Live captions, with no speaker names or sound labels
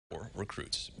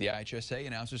recruits. The IHSA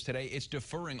announces today it's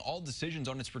deferring all decisions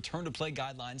on its return-to-play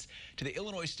guidelines to the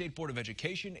Illinois State Board of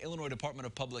Education, Illinois Department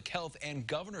of Public Health, and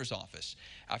Governor's Office.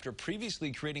 After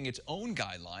previously creating its own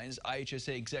guidelines,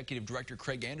 IHSA Executive Director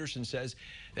Craig Anderson says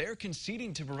they are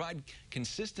conceding to provide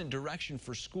consistent direction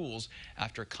for schools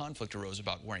after conflict arose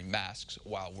about wearing masks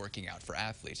while working out for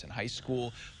athletes. And high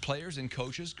school players and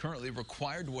coaches currently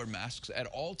required to wear masks at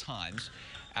all times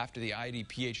after the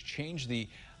IDPH changed the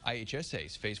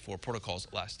IHSA's Phase 4 protocols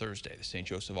last Thursday. The St.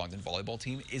 Joseph-Ogden volleyball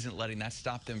team isn't letting that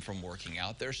stop them from working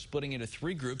out. They're splitting into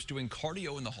 3 groups, doing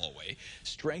cardio in the hallway,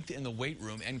 strength in the weight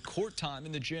room, and court time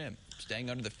in the gym. Staying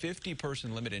under the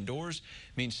 50-person limit indoors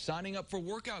means signing up for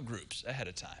workout groups ahead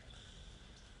of time.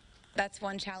 That's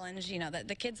one challenge, that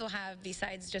the kids will have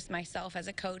besides just myself as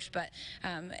a coach, but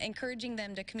encouraging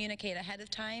them to communicate ahead of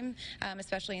time,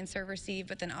 especially in serve receive,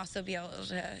 but then also be able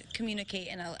to communicate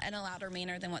in a louder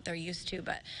manner than what they're used to.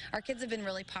 But our kids have been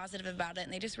really positive about it,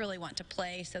 and they just really want to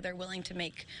play, so they're willing to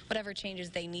make whatever changes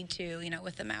they need to,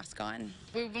 with the mask on.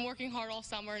 We've been working hard all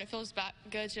summer, and it feels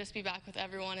good to just be back with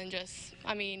everyone and just,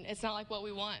 it's not like what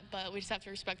we want, but we just have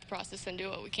to respect the process and do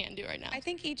what we can do right now. I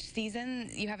think each season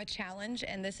you have a challenge,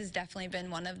 and this is definitely been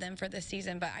one of them for this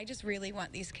season, but I just really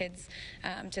want these kids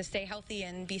to stay healthy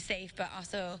and be safe, but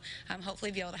also hopefully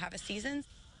be able to have a season.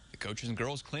 The coaches and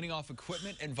girls cleaning off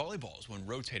equipment and volleyballs when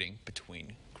rotating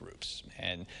between groups.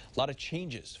 And a lot of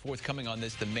changes forthcoming on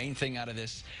this. The main thing out of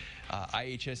this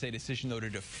IHSA decision, though,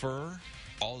 to defer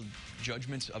all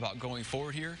judgments about going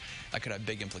forward here, that could have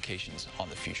big implications on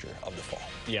the future of the fall.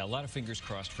 Yeah, a lot of fingers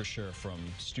crossed for sure, from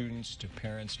students to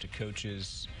parents to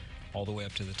coaches, all the way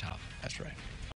up to the top. That's right.